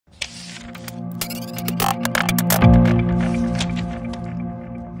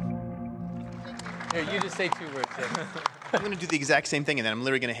Here, you just say 2 words. Yeah. I'm going to do the exact same thing, and then I'm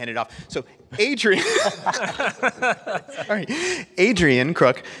literally going to hand it off. So, Adrian, sorry, Adrian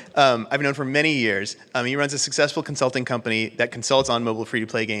Crook, I've known for many years. He runs a successful consulting company that consults on mobile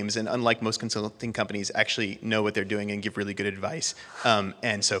free-to-play games, and unlike most consulting companies, actually know what they're doing and give really good advice.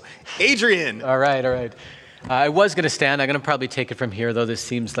 And so, Adrian. All right, all right. I was going to stand. I'm going to probably take it from here, though this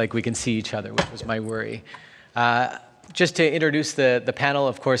seems like we can see each other, which was my worry. Just to introduce the panel,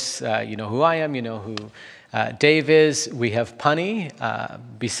 of course, you know who I am, you know who Dave is. We have Pany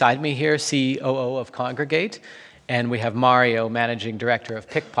beside me here, COO of Congregate, and we have Mario, Managing Director of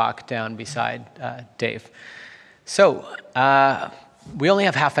Pickpock, down beside Dave. So we only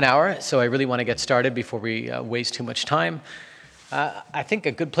have half an hour, so I really want to get started before we waste too much time. I think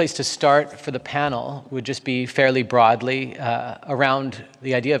a good place to start for the panel would just be fairly broadly around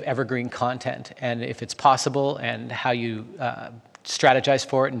the idea of evergreen content, and if it's possible, and how you strategize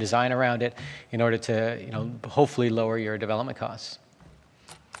for it and design around it in order to, hopefully lower your development costs.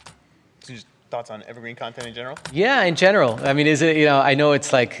 So just thoughts on evergreen content in general? Yeah, in general. I mean, is it, I know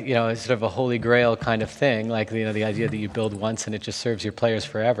it's like, it's sort of a holy grail kind of thing, like, the idea that you build once and it just serves your players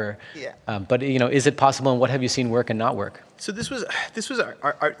forever. Yeah. But, is it possible, and what have you seen work and not work? So this was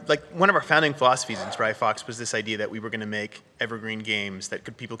our like one of our founding philosophies in Spry Fox was this idea that we were going to make evergreen games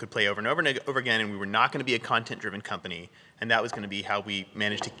that people could play over and over and over again, and we were not going to be a content-driven company, and that was going to be how we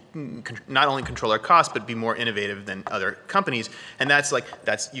managed to not only control our costs but be more innovative than other companies. And that's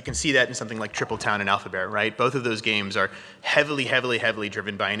you can see that in something like Triple Town and Alpha Bear, right? Both of those games are heavily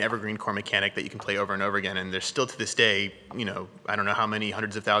driven by an evergreen core mechanic that you can play over and over again, and there's still to this day, I don't know how many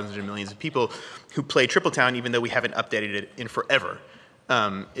hundreds of thousands or millions of people who play Triple Town, even though we haven't updated it in forever.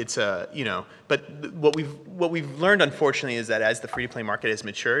 But what we've learned, unfortunately, is that as the free-to-play market has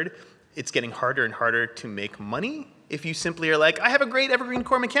matured, it's getting harder and harder to make money if you simply are like, I have a great evergreen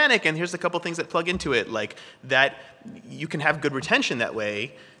core mechanic, and here's a couple things that plug into it. Like that, you can have good retention that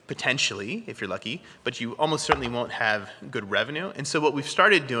way, potentially, if you're lucky, but you almost certainly won't have good revenue. And so what we've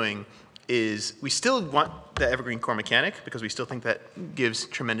started doing is we still want the evergreen core mechanic because we still think that gives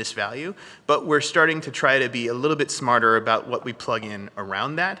tremendous value, but we're starting to try to be a little bit smarter about what we plug in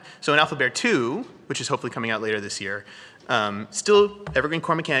around that. So in Alpha Bear 2, which is hopefully coming out later this year, still evergreen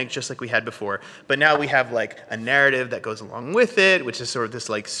core mechanic just like we had before, but now we have like a narrative that goes along with it, which is sort of this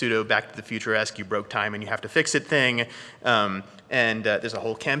like pseudo Back to the Future-esque, you broke time and you have to fix it thing. And there's a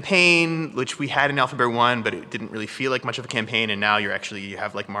whole campaign, which we had in Alpha Bear 1, but it didn't really feel like much of a campaign, and now you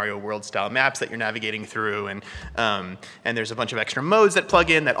have like Mario World style maps that you're navigating through, and there's a bunch of extra modes that plug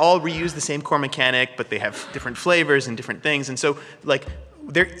in that all reuse the same core mechanic, but they have different flavors and different things. And so like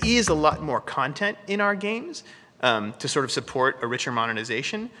there is a lot more content in our games to sort of support a richer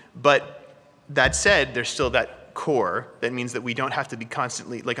monetization, but that said, there's still that core that means that we don't have to be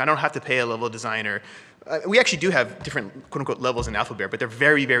constantly, like I don't have to pay a level designer. We actually do have different quote-unquote levels in Alpha Bear, but they're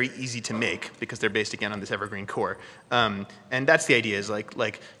very, very easy to make because they're based, again, on this evergreen core. And that's the idea, is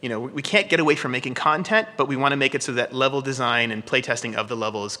we can't get away from making content, but we want to make it so that level design and playtesting of the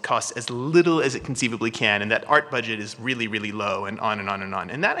levels costs as little as it conceivably can, and that art budget is really, really low, and on and on and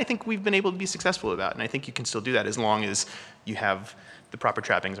on. And that, I think, we've been able to be successful about, and I think you can still do that as long as you have the proper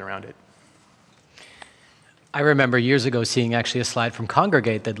trappings around it. I remember years ago seeing actually a slide from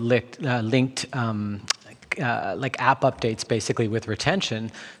Congregate that linked like app updates basically with retention.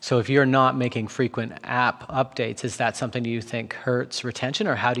 So if you're not making frequent app updates, is that something you think hurts retention,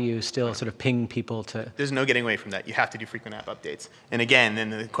 or how do you still sort of ping people to? There's no getting away from that. You have to do frequent app updates. And again, then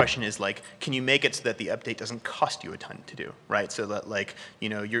the question is like, can you make it so that the update doesn't cost you a ton to do, right? So that like, you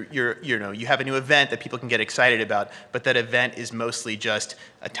have a new event that people can get excited about, but that event is mostly just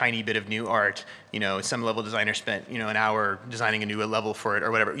a tiny bit of new art. Some level designer spent, an hour designing a new level for it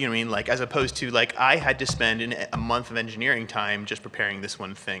or whatever, like as opposed to like, I had to spend a month of engineering time just preparing this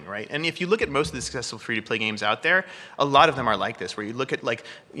one thing, right? And if you look at most of the successful free-to-play games out there, a lot of them are like this, where you look at like,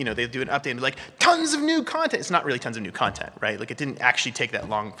 they do an update and be like, tons of new content. It's not really tons of new content, right? Like it didn't actually take that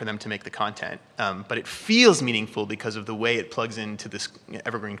long for them to make the content, but it feels meaningful because of the way it plugs into this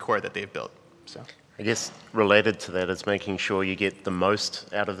evergreen core that they've built, so. I guess related to that is making sure you get the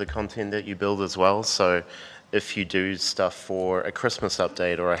most out of the content that you build as well. So if you do stuff for a Christmas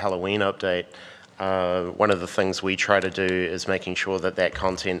update or a Halloween update, one of the things we try to do is making sure that that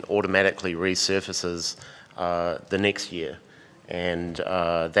content automatically resurfaces the next year. And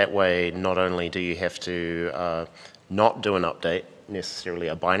that way, not only do you have to not do an update, necessarily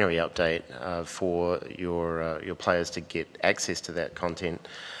a binary update for your players to get access to that content,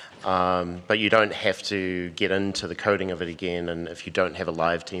 but you don't have to get into the coding of it again, and if you don't have a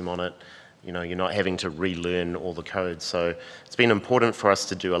live team on it, you're not having to relearn all the code. So it's been important for us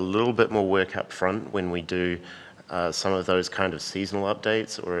to do a little bit more work up front when we do some of those kind of seasonal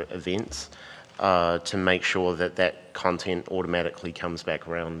updates or events to make sure that that content automatically comes back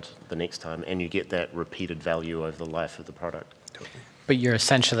around the next time and you get that repeated value over the life of the product. But you're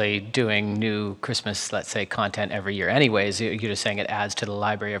essentially doing new Christmas, let's say, content every year anyways. You're just saying it adds to the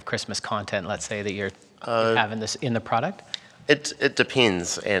library of Christmas content, let's say, that you have in the product? It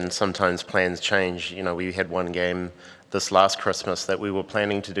depends, and sometimes plans change. We had one game this last Christmas that we were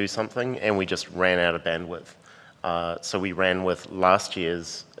planning to do something, and we just ran out of bandwidth. So we ran with last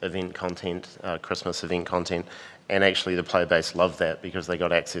year's event content, Christmas event content, and actually the player base loved that because they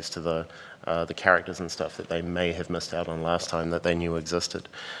got access to the characters and stuff that they may have missed out on last time that they knew existed.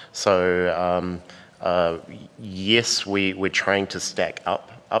 So yes, we're trying to stack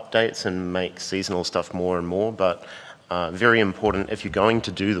up updates and make seasonal stuff more and more, but very important if you're going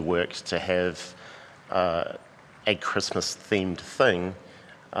to do the work to have a Christmas-themed thing,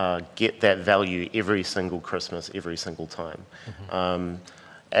 get that value every single Christmas, every single time. Mm-hmm.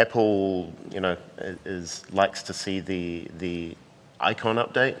 Apple, likes to see the icon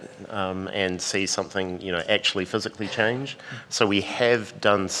update and see something, actually physically change. So we have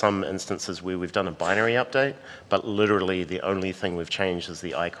done some instances where we've done a binary update, but literally the only thing we've changed is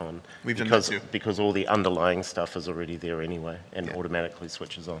the icon. We've done that too. Because all the underlying stuff is already there anyway and automatically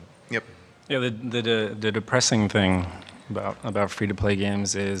switches on. Yep. Yeah, the depressing thing about free-to-play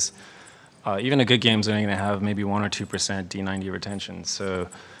games is even a good game's only going to have maybe 1 or 2% D90 retention. So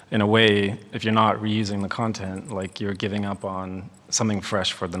in a way, if you're not reusing the content, like you're giving up on something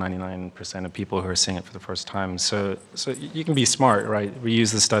fresh for the 99% of people who are seeing it for the first time. So you can be smart, right?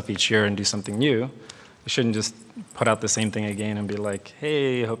 Reuse the stuff each year and do something new. You shouldn't just put out the same thing again and be like,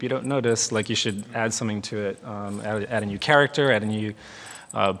 hey, hope you don't notice. Like you should add something to it, add a new character, add a new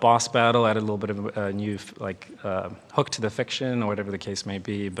boss battle, add a little bit of a new hook to the fiction or whatever the case may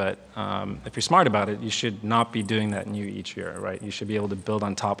be. But if you're smart about it, you should not be doing that new each year, right? You should be able to build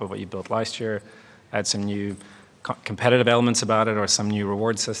on top of what you built last year, add some new competitive elements about it or some new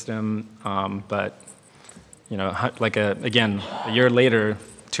reward system. But again, a year later,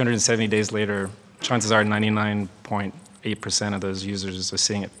 270 days later, chances are 99.8% of those users are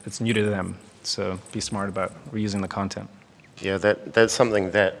seeing it. It's new to them. So be smart about reusing the content. Yeah, that's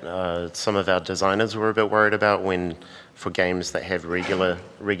something that some of our designers were a bit worried about for games that have regular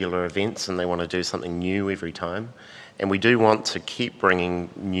events and they want to do something new every time. And we do want to keep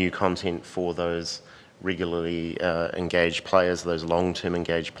bringing new content for those regularly engaged players, those long-term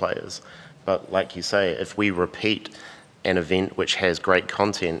engaged players. But like you say, if we repeat an event which has great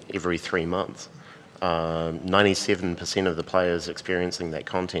content every 3 months, 97% of the players experiencing that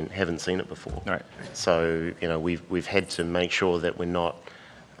content haven't seen it before. Right. So we've had to make sure that we're not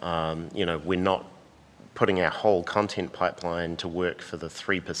putting our whole content pipeline to work for the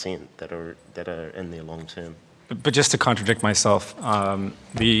 3% that are in there long term. But just to contradict myself,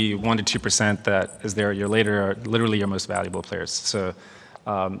 the 1 to 2% that is there a year later are literally your most valuable players. So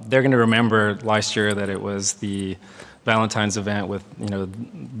they're going to remember last year that it was the Valentine's event with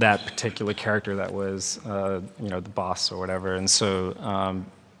that particular character that was the boss or whatever, and so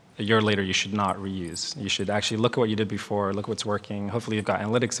a year later you should not reuse. You should actually look at what you did before, look at what's working. Hopefully you've got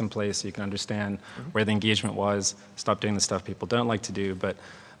analytics in place so you can understand where the engagement was. Stop doing the stuff people don't like to do. But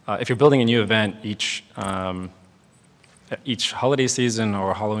if you're building a new event each holiday season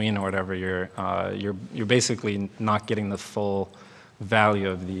or Halloween or whatever, you're basically not getting the full value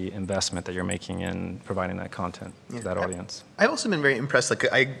of the investment that you're making in providing that content to that audience. I've also been very impressed.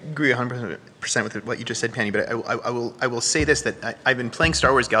 Like I agree 100% with what you just said, Pany. But I will say this: that I've been playing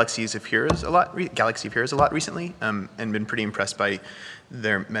Star Wars Galaxy of Heroes a lot recently, and been pretty impressed by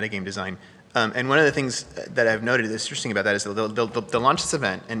their metagame design. And one of the things that I've noted that's interesting about that is they'll launch this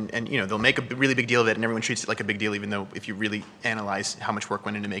event and they'll make a really big deal of it, and everyone treats it like a big deal, even though if you really analyze how much work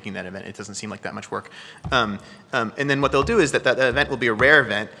went into making that event, it doesn't seem like that much work. And then what they'll do is that event will be a rare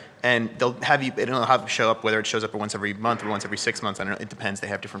event, and they'll have you, I don't know how it show up, whether it shows up once every month or once every 6 months, I don't know, it depends, they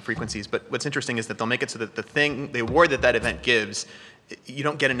have different frequencies. But what's interesting is that they'll make it so that the award that event gives, you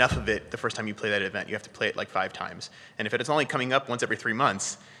don't get enough of it the first time you play that event. You have to play it like 5 times. And if it's only coming up once every 3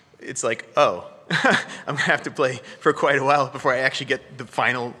 months, it's like, oh, I'm going to have to play for quite a while before I actually get the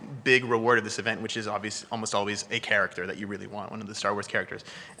final big reward of this event, which is almost always a character that you really want, one of the Star Wars characters.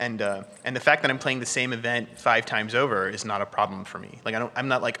 And the fact that I'm playing the same event 5 times over is not a problem for me. Like I'm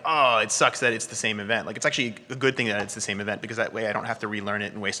not like, oh, it sucks that it's the same event. Like it's actually a good thing that it's the same event, because that way I don't have to relearn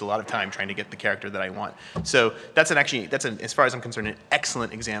it and waste a lot of time trying to get the character that I want. So that's as far as I'm concerned, an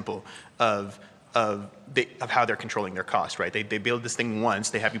excellent example of of how they're controlling their cost, right? They build this thing once,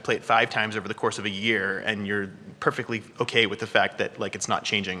 they have you play it 5 times over the course of a year, and you're perfectly okay with the fact that like it's not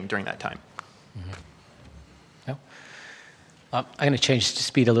changing during that time. Yeah. I'm going to change to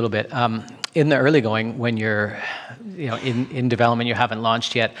speed a little bit. In the early going, when you're in development, you haven't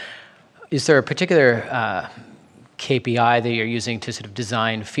launched yet, is there a particular KPI that you're using to sort of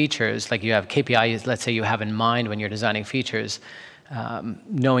design features? Like you have KPIs, let's say you have in mind when you're designing features,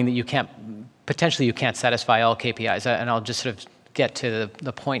 knowing that potentially you can't satisfy all KPIs. And I'll just sort of get to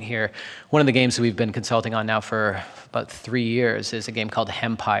the point here. One of the games that we've been consulting on now for about 3 years is a game called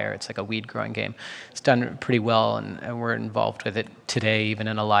Hempire. It's like a weed growing game. It's done pretty well, and we're involved with it today, even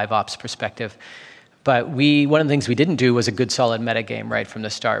in a live ops perspective. But one of the things we didn't do was a good solid meta game right from the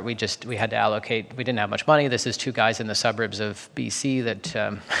start. We had to allocate. We didn't have much money. This is 2 guys in the suburbs of BC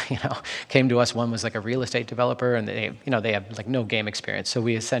that came to us. One was like a real estate developer, and they have like no game experience. So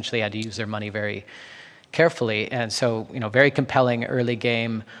we essentially had to use their money very carefully. And so very compelling early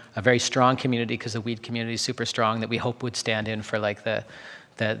game, a very strong community because the weed community is super strong that we hope would stand in for like the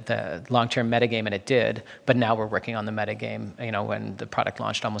long-term metagame, and it did. But now we're working on the metagame. When the product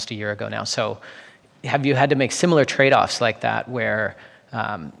launched almost a year ago now. So have you had to make similar trade-offs like that where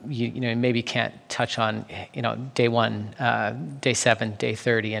you maybe can't touch on day 1, day 7, day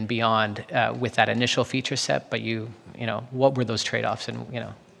 30 and beyond with that initial feature set, but what were those trade-offs, and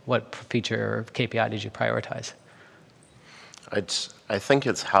what feature or KPI did you prioritize? I think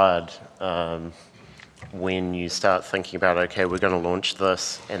it's hard when you start thinking about, okay, we're going to launch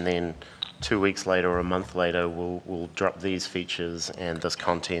this, and then 2 weeks later or a month later, we'll drop these features and this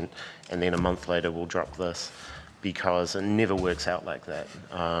content, and then a month later we'll drop this, because it never works out like that.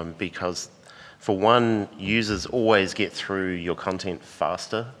 Because for one, users always get through your content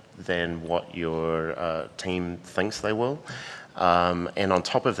faster than what your team thinks they will. And on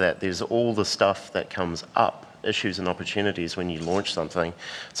top of that, there's all the stuff that comes up, issues and opportunities when you launch something.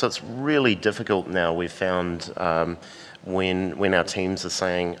 So it's really difficult now, we've found, when our teams are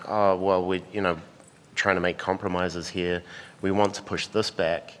saying, oh, well, we're trying to make compromises here, we want to push this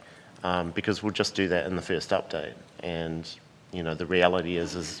back, because we'll just do that in the first update. And the reality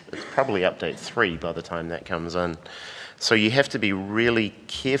is it's probably update 3 by the time that comes in. So you have to be really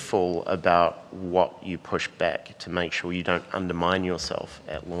careful about what you push back to make sure you don't undermine yourself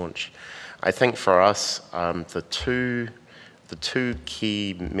at launch. I think for us, the two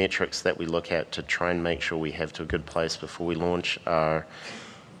key metrics that we look at to try and make sure we have to a good place before we launch are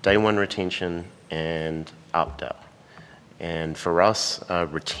day 1 retention and update. And for us,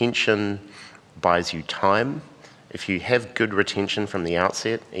 retention buys you time. If you have good retention from the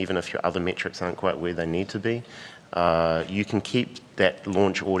outset, even if your other metrics aren't quite where they need to be, you can keep that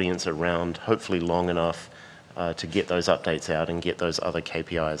launch audience around hopefully long enough to get those updates out and get those other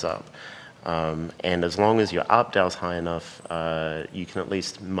KPIs up. And as long as your ARPDAU is high enough, you can at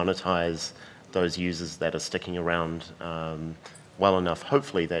least monetize those users that are sticking around well enough,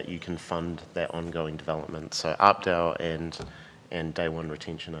 hopefully, that you can fund that ongoing development. So ARPDAU and day 1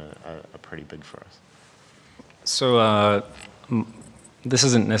 retention are pretty big for us. So this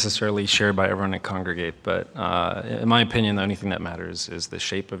isn't necessarily shared by everyone at Congregate, but in my opinion, the only thing that matters is the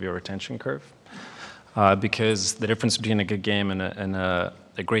shape of your retention curve. Because the difference between a good game and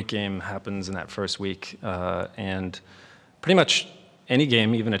a great game happens in that first week. And pretty much any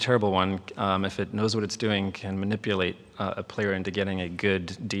game, even a terrible one, if it knows what it's doing, can manipulate a player into getting a good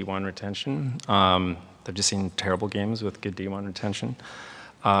D1 retention. I've just seen terrible games with good D1 retention.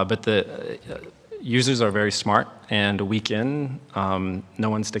 But the users are very smart, and a week in, no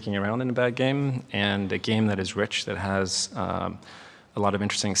one's sticking around in a bad game. And a game that is rich, that has a lot of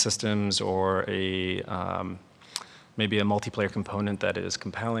interesting systems, or maybe a multiplayer component that is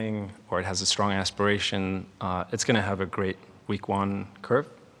compelling, or it has a strong aspiration, it's going to have a great week 1 curve.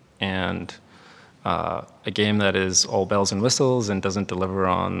 And a game that is all bells and whistles and doesn't deliver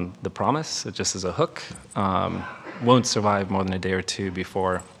on the promise, it just is a hook, won't survive more than a day or 2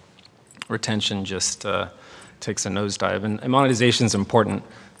 before retention just takes a nosedive. And monetization is important,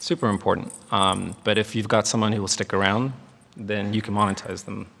 super important. But if you've got someone who will stick around, then you can monetize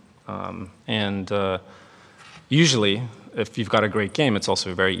them. Usually, if you've got a great game, it's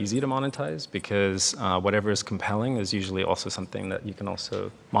also very easy to monetize, because whatever is compelling is usually also something that you can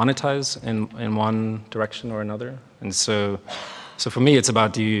also monetize in one direction or another. And so for me, it's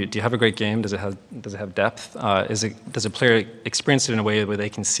about, do you have a great game? Does it have depth? Does a player experience it in a way where they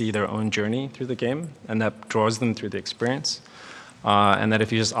can see their own journey through the game, and that draws them through the experience? And that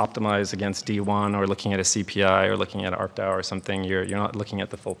if you just optimize against D1 or looking at a CPI or looking at ARPDAU or something, you're not looking at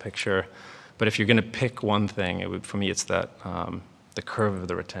the full picture. But if you're going to pick one thing, for me, it's that the curve of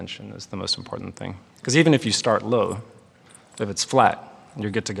the retention is the most important thing. Because even if you start low, if it's flat,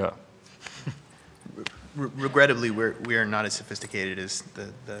 you're good to go. Regrettably, we are not as sophisticated as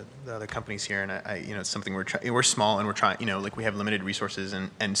the other companies here, and it's something we're small and we're trying, like we have limited resources,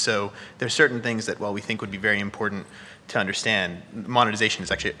 and so there's certain things that while we think would be very important to understand, monetization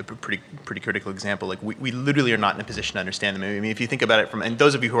is actually a pretty critical example. Like we literally are not in a position to understand them. I mean, if you think about it and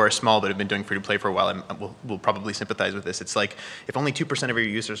those of you who are small but have been doing free to play for a while, will probably sympathize with this. It's like if only 2% of your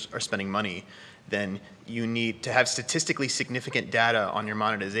users are spending money, then you need to have statistically significant data on your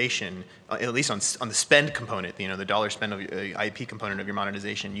monetization, at least on the spend component, the dollar spend of IP component of your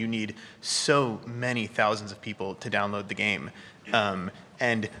monetization. You need so many thousands of people to download the game.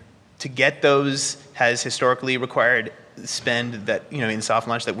 And to get those has historically required spend that, in soft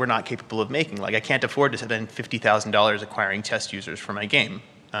launch that we're not capable of making. Like I can't afford to spend $50,000 acquiring test users for my game.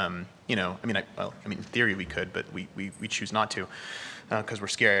 In theory we could, but we choose not to. Because we're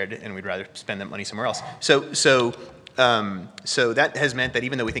scared and we'd rather spend that money somewhere else. So that has meant that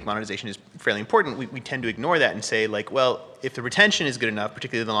even though we think monetization is fairly important, we tend to ignore that and say like, well, if the retention is good enough,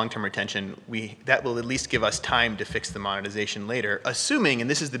 particularly the long-term retention, that will at least give us time to fix the monetization later, assuming, and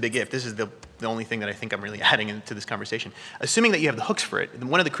this is the big if, this is the only thing that I think I'm really adding into this conversation, assuming that you have the hooks for it. And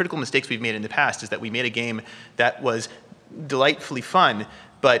one of the critical mistakes we've made in the past is that we made a game that was delightfully fun,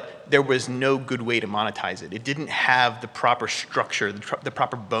 but there was no good way to monetize it. It didn't have the proper structure, the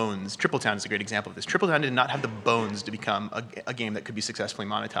proper bones. Tripletown is a great example of this. Tripletown did not have the bones to become a game that could be successfully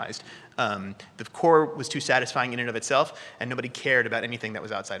monetized. The core was too satisfying in and of itself, and nobody cared about anything that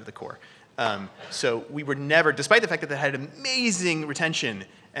was outside of the core. So we were never, despite the fact that it had amazing retention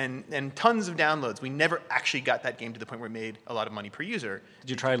and tons of downloads, we never actually got that game to the point where it made a lot of money per user. Did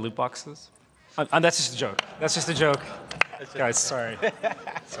you try loot boxes? That's just a joke. That's just a joke. Guys, sorry.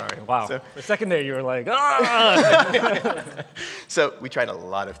 Sorry. Wow. For a second there, you were like, ah! So we tried a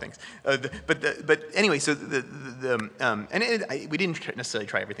lot of things. But anyway, so we didn't necessarily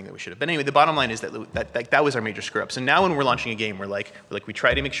try everything that we should have. But anyway, the bottom line is that was our major screw up. So now when we're launching a game, we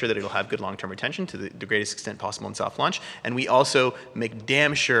try to make sure that it'll have good long-term retention to the greatest extent possible in soft launch. And we also make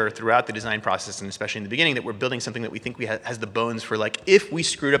damn sure throughout the design process, and especially in the beginning, that we're building something that we think has the bones for like, if we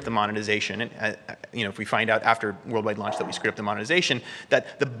screwed up the monetization, and if we find out after worldwide launch that we screwed up the monetization,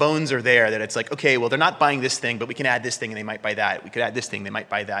 that the bones are there, that it's like, okay, well, they're not buying this thing, but we can add this thing and they might buy that. We could add this thing, they might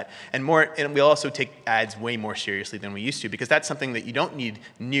buy that. And we'll also take ads way more seriously than we used to, because that's something that you don't need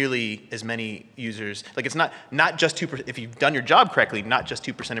nearly as many users. Like it's not just 2%, if you've done your job correctly, not just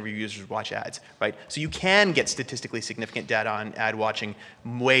 2% of your users watch ads, right? So you can get statistically significant data on ad watching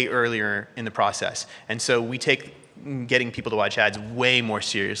way earlier in the process. And so we take getting people to watch ads way more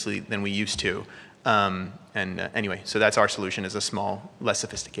seriously than we used to. Anyway, so that's our solution as a small, less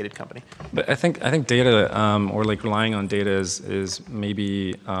sophisticated company. But I think data, or like relying on data is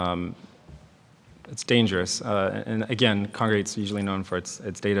maybe, it's dangerous. And again, Congregate's usually known for its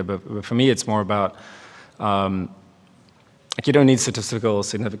data, but for me it's more about, like you don't need statistical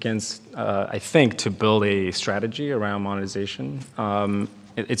significance, I think, to build a strategy around monetization.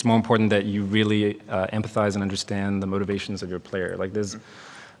 It's more important that you really empathize and understand the motivations of your player. Like there's,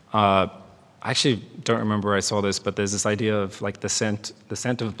 I actually don't remember where I saw this, but there's this idea of like the scent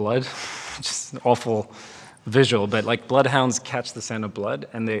of blood, just an awful visual, but like bloodhounds catch the scent of blood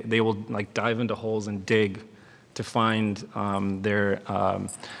and they will like dive into holes and dig to find their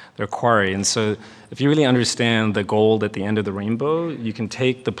quarry. And so if you really understand the gold at the end of the rainbow, you can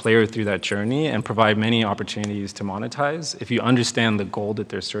take the player through that journey and provide many opportunities to monetize if you understand the gold that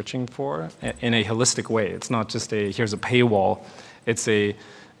they're searching for in a holistic way. It's not just here's a paywall, it's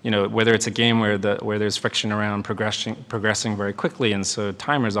whether it's a game where there's friction around progressing very quickly, and so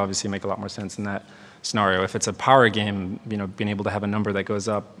timers obviously make a lot more sense in that scenario. If it's a power game, being able to have a number that goes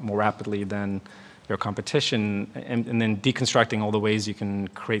up more rapidly than your competition, and then deconstructing all the ways you can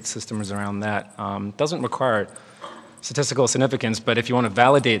create systems around that doesn't require statistical significance, but if you want to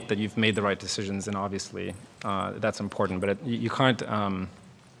validate that you've made the right decisions, then obviously that's important. But you can't.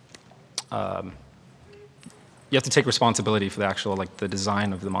 You have to take responsibility for the actual, the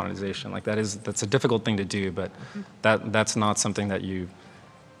design of the monetization. That's a difficult thing to do, but that's not something that you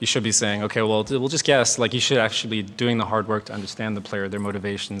should be saying, okay, well, we'll just guess. Like, you should actually be doing the hard work to understand the player, their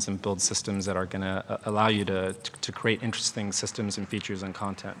motivations, and build systems that are going to allow you to create interesting systems and features and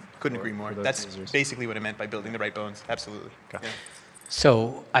content. Couldn't agree more. That's basically what I meant by building the right bones. Absolutely. Okay. Yeah.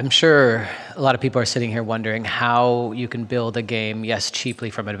 So I'm sure a lot of people are sitting here wondering how you can build a game, yes, cheaply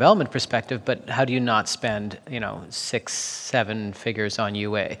from a development perspective, but how do you not spend, 6-7 figures on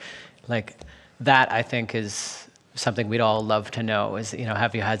UA? Like, that I think is something we'd all love to know is,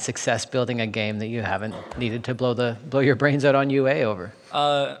 have you had success building a game that you haven't needed to blow your brains out on UA over?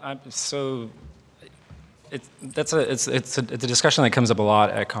 It's a discussion that comes up a lot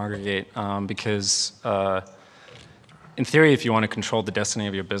at Congregate because in theory, if you want to control the destiny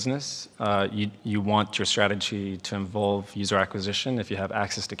of your business, you want your strategy to involve user acquisition if you have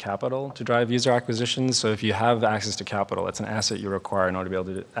access to capital to drive user acquisition. So if you have access to capital, it's an asset you require in order to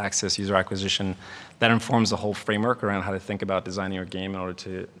be able to access user acquisition. That informs the whole framework around how to think about designing your game in order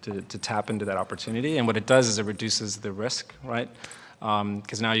to tap into that opportunity. And what it does is it reduces the risk, right?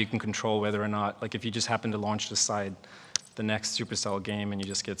 Because now you can control whether or not, like if you just happen to launch the side, the next Supercell game and you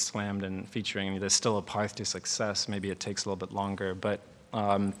just get slammed in featuring, and there's still a path to success. Maybe it takes a little bit longer, but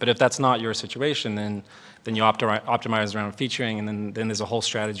if that's not your situation, then you optimize around featuring, and then there's a whole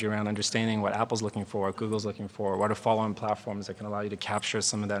strategy around understanding what Apple's looking for, what Google's looking for, what are follow-on platforms that can allow you to capture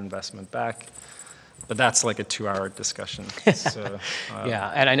some of that investment back. But that's like a 2-hour discussion. So,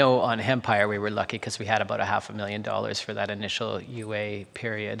 yeah, and I know on Hempire we were lucky because we had about $500,000 for that initial UA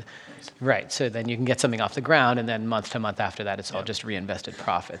period. Right, so then you can get something off the ground, and then month to month after that, it's all just reinvested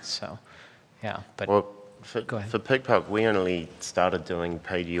profits. So, yeah, but well, go ahead. For PigPuck, we only started doing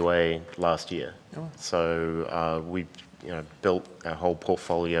paid UA last year. Oh. So we built our whole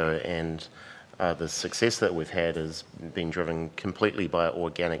portfolio, and the success that we've had has been driven completely by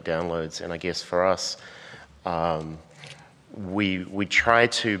organic downloads. And I guess for us, we try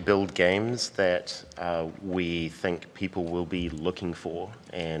to build games that we think people will be looking for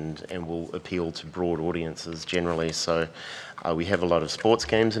and will appeal to broad audiences generally. So we have a lot of sports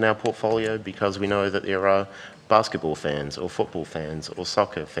games in our portfolio because we know that there are basketball fans or football fans or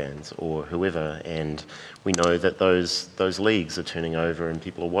soccer fans or whoever, and we know that those leagues are turning over and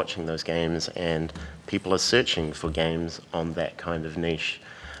people are watching those games and people are searching for games on that kind of niche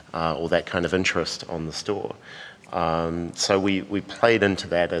or that kind of interest on the store. So we played into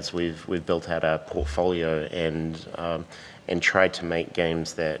that as we've built out our portfolio and tried to make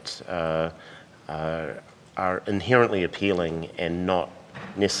games that are inherently appealing and not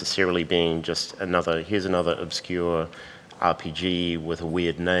necessarily being just here's another obscure RPG with a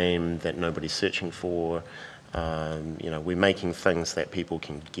weird name that nobody's searching for. We're making things that people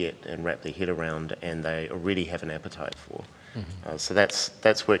can get and wrap their head around and they already have an appetite for. Mm-hmm. So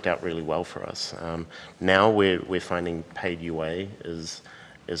that's worked out really well for us. Now we're finding paid UA is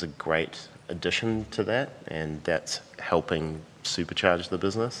a great addition to that, and that's helping supercharge the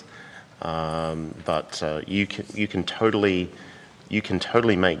business. But you can totally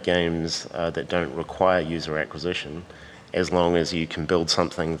make games that don't require user acquisition, as long as you can build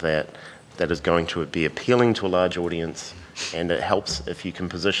something that is going to be appealing to a large audience, and it helps if you can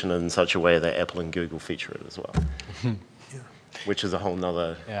position it in such a way that Apple and Google feature it as well. Yeah. Which is a whole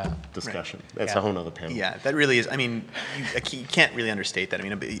nother discussion. Right. That's a whole nother panel. Yeah, that really is. I mean, you can't really understate that. I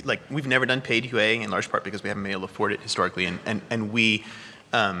mean, like we've never done paid UA in large part because we haven't been able to afford it historically, and we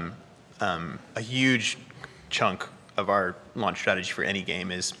a huge chunk of our launch strategy for any game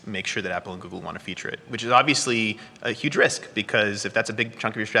is make sure that Apple and Google want to feature it, which is obviously a huge risk, because if that's a big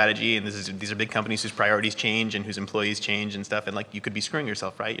chunk of your strategy and these are big companies whose priorities change and whose employees change and stuff, and like you could be screwing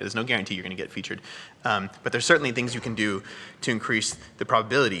yourself, right? There's no guarantee you're going to get featured. But there's certainly things you can do to increase the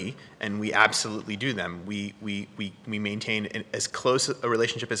probability, and we absolutely do them. We maintain as close a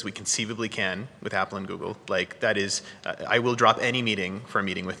relationship as we conceivably can with Apple and Google. Like that is, I will drop any meeting for a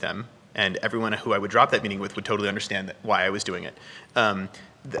meeting with them, and everyone who I would drop that meeting with would totally understand why I was doing it.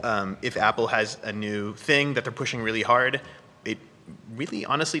 If Apple has a new thing that they're pushing really hard, it really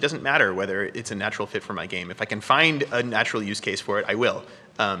honestly doesn't matter whether it's a natural fit for my game. If I can find a natural use case for it, I will,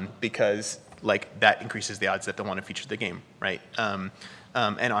 because like that increases the odds that they'll want to feature the game, right? And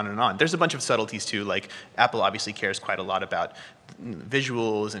on and on. There's a bunch of subtleties too, like Apple obviously cares quite a lot about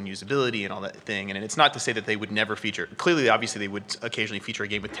visuals and usability and all that thing, and it's not to say that they would never feature. Clearly, obviously, they would occasionally feature a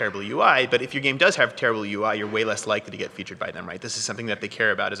game with terrible UI, but if your game does have terrible UI, you're way less likely to get featured by them, right? This is something that they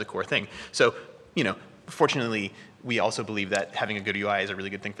care about as a core thing. So, fortunately, we also believe that having a good UI is a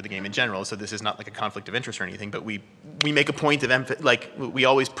really good thing for the game in general, so this is not like a conflict of interest or anything, but we make a point of we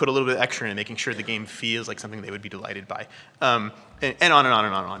always put a little bit extra in making sure the game feels like something they would be delighted by, and on and on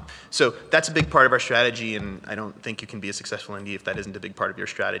and on and on. So that's a big part of our strategy, and I don't think you can be a successful indie if that isn't a big part of your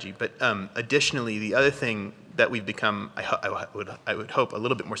strategy. But additionally, the other thing that we've become, I would hope, a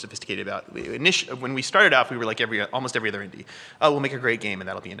little bit more sophisticated about. When we started off, we were like almost every other indie. Oh, we'll make a great game and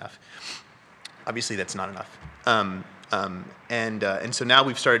that'll be enough. Obviously, that's not enough. And so now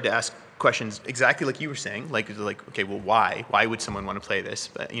we've started to ask questions exactly like you were saying, like okay, well, why? Why would someone want to play this?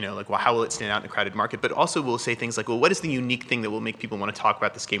 But like, well, how will it stand out in a crowded market? But also we'll say things like, well, what is the unique thing that will make people want to talk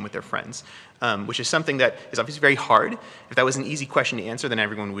about this game with their friends? Which is something that is obviously very hard. If that was an easy question to answer, then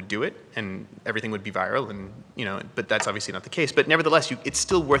everyone would do it, and everything would be viral, and but that's obviously not the case. But nevertheless, it's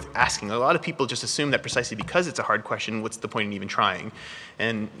still worth asking. A lot of people just assume that precisely because it's a hard question, what's the point in even trying?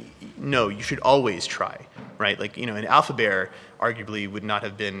 And no, you should always try, right? Like, an alpha bear arguably would not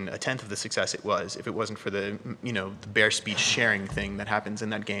have been a tenth of the success it was if it wasn't for the bear speech sharing thing that happens in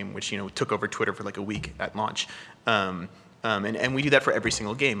that game, which took over Twitter for like a week at launch. And we do that for every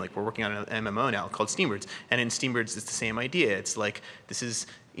single game. Like, we're working on an MMO now called Steambirds, and in Steambirds it's the same idea. It's like, this is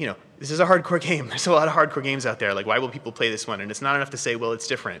a hardcore game. There's a lot of hardcore games out there. Like, why will people play this one? And it's not enough to say, well, it's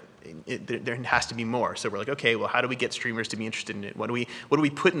different. There has to be more. So we're like, okay, well, how do we get streamers to be interested in it? What do we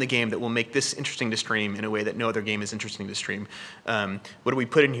put in the game that will make this interesting to stream in a way that no other game is interesting to stream? What do we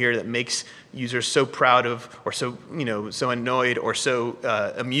put in here that makes users so proud of, or so so annoyed, or so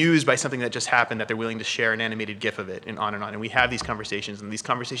amused by something that just happened that they're willing to share an animated GIF of it, and on and on. And we have these conversations, and these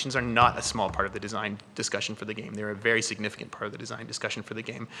conversations are not a small part of the design discussion for the game. They're a very significant part of the design discussion for the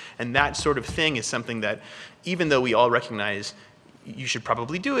game. And that sort of thing is something that, even though we all recognize you should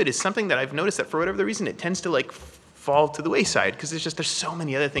probably do it, is something that I've noticed that for whatever the reason, it tends to like fall to the wayside, because there's so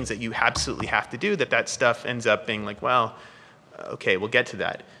many other things that you absolutely have to do that stuff ends up being like, well, okay, we'll get to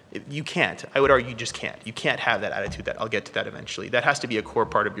that. You can't. I would argue you just can't. You can't have that attitude that I'll get to that eventually. That has to be a core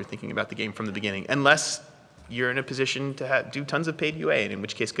part of your thinking about the game from the beginning, unless you're in a position to do tons of paid UA, and in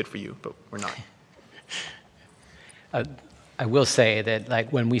which case, good for you, but we're not. I will say that,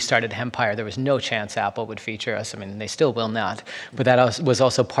 like, when we started Hempire, there was no chance Apple would feature us. I mean, they still will not. But that was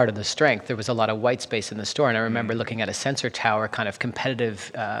also part of the strength. There was a lot of white space in the store, and I remember looking at a Sensor Tower kind of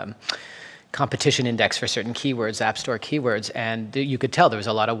competitive competition index for certain keywords, App Store keywords, and you could tell there was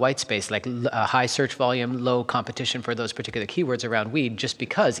a lot of white space, like high search volume, low competition for those particular keywords around weed, just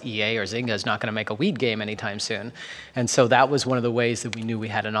because EA or Zynga is not going to make a weed game anytime soon. And so that was one of the ways that we knew we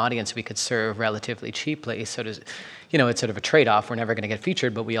had an audience we could serve relatively cheaply. So it's sort of a trade-off. We're never going to get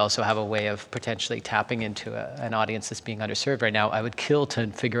featured, but we also have a way of potentially tapping into an audience that's being underserved right now. I would kill to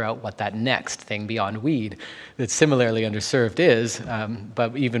figure out what that next thing beyond weed that's similarly underserved is.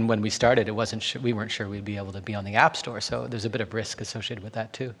 But even when we started, we weren't sure we'd be able to be on the App Store. So there's a bit of risk associated with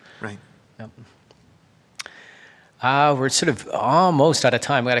that too. Right. Yep. We're sort of almost out of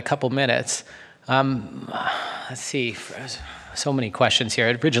time. We got a couple minutes. Let's see. So many questions here.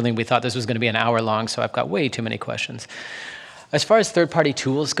 Originally, we thought this was going to be an hour long, so I've got way too many questions. As far as third-party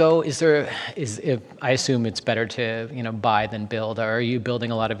tools go, I assume it's better to buy than build. Or are you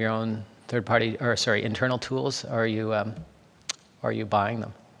building a lot of your own internal tools, or are you buying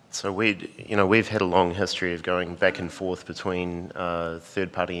them? So we've had a long history of going back and forth between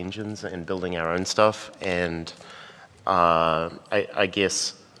third-party engines and building our own stuff. And I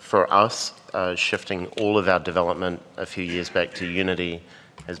guess for us, shifting all of our development a few years back to Unity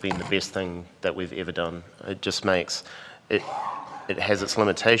has been the best thing that we've ever done. It just makes it has its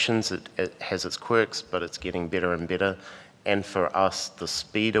limitations, it has its quirks, but it's getting better and better. And for us, the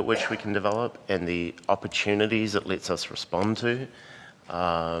speed at which we can develop and the opportunities it lets us respond to,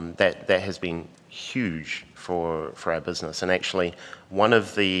 that has been huge for our business. And actually, one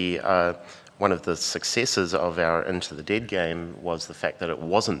of the successes of our Into the Dead game was the fact that it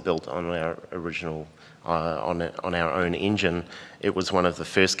wasn't built on our original, on our own engine. It was one of the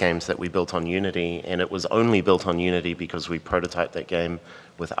first games that we built on Unity, and it was only built on Unity because we prototyped that game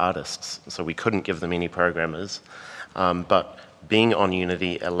with artists. So we couldn't give them any programmers. But being on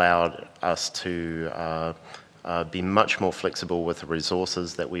Unity allowed us to be much more flexible with the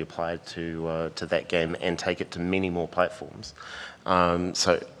resources that we applied to that game and take it to many more platforms.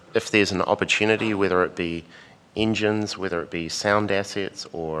 So if there's an opportunity, whether it be engines, whether it be sound assets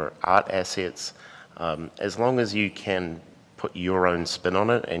or art assets, as long as you can put your own spin on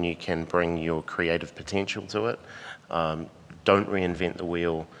it and you can bring your creative potential to it, don't reinvent the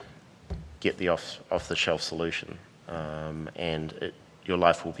wheel, get the off-the-shelf solution, and your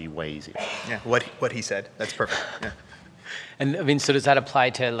life will be way easier. Yeah, what he said, that's perfect, yeah. And I mean, so does that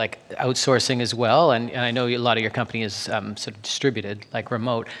apply to like outsourcing as well? And I know a lot of your company is sort of distributed, like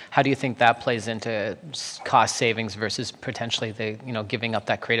remote. How do you think that plays into cost savings versus potentially giving up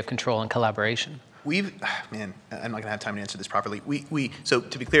that creative control and collaboration? Man, I'm not gonna have time to answer this properly. So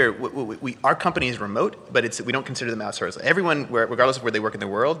to be clear, our company is remote, but we don't consider them outsourced. Everyone, regardless of where they work in the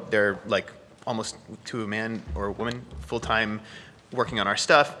world, they're like almost to a man or a woman full-time working on our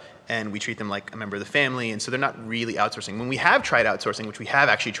stuff. and we treat them like a member of the family, and so they're not really outsourcing. When we have tried outsourcing, which we have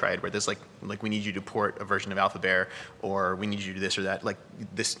actually tried, where there's like we need you to port a version of AlphaBear, or we need you to do this or that, like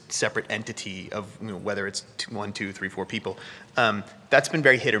this separate entity of whether it's 1, 2, 3, 4 people, that's been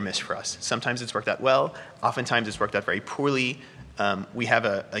very hit or miss for us. Sometimes it's worked out well, oftentimes it's worked out very poorly. We have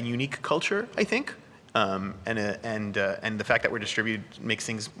a unique culture, I think, and the fact that we're distributed makes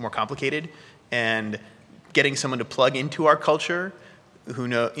things more complicated, and getting someone to plug into our culture who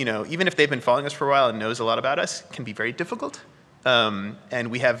even if they've been following us for a while and knows a lot about us, can be very difficult. And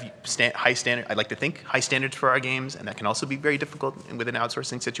we have high standard. I'd like to think high standards for our games, and that can also be very difficult with an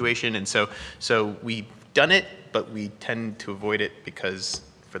outsourcing situation. And so we've done it, but we tend to avoid it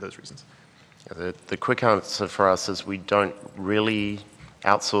for those reasons. The quick answer for us is we don't really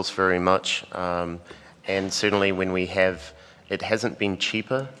outsource very much, and certainly when we have, it hasn't been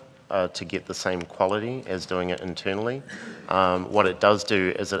cheaper to get the same quality as doing it internally. What it does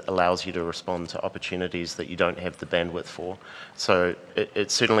do is it allows you to respond to opportunities that you don't have the bandwidth for. So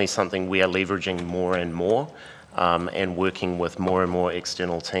it's certainly something we are leveraging more and more, and working with more and more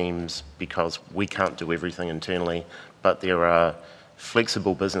external teams, because we can't do everything internally, but there are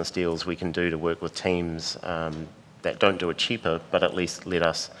flexible business deals we can do to work with teams that don't do it cheaper, but at least let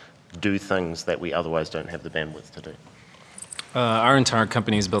us do things that we otherwise don't have the bandwidth to do. Our entire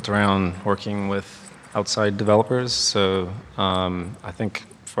company is built around working with outside developers, so I think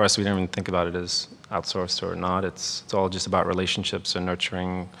for us, we don't even think about it as outsourced or not. It's all just about relationships and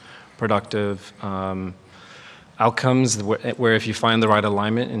nurturing productive outcomes, where if you find the right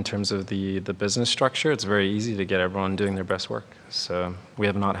alignment in terms of the business structure, it's very easy to get everyone doing their best work. So we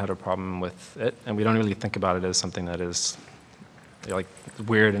have not had a problem with it, and we don't really think about it as something that is like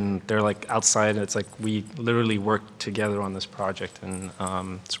weird and they're like outside. It's like we literally work together on this project, and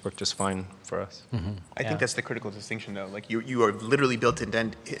it's worked just fine for us. Mm-hmm. I think that's the critical distinction, though. Like you are literally built in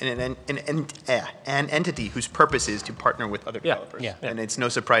an entity whose purpose is to partner with other developers, and it's no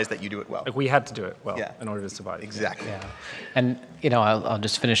surprise that you do it well. Like we had to do it well in order to survive. Exactly. Yeah. And I'll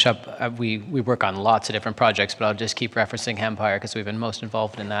just finish up. We work on lots of different projects, but I'll just keep referencing Hempire because we've been most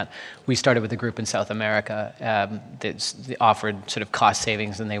involved in that. We started with a group in South America that offered sort of cost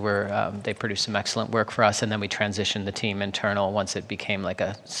savings, and they produced some excellent work for us. And then we transitioned the team internal once it became like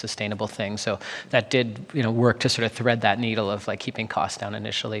a sustainable thing. So that did work to sort of thread that needle of like keeping costs down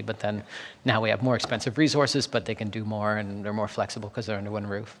initially, but then now we have more expensive resources, but they can do more and they're more flexible because they're under one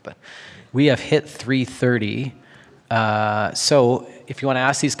roof. But we have hit 3:30. So if you want to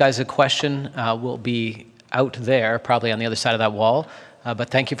ask these guys a question, we'll be out there, probably on the other side of that wall. But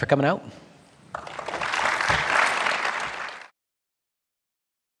thank you for coming out.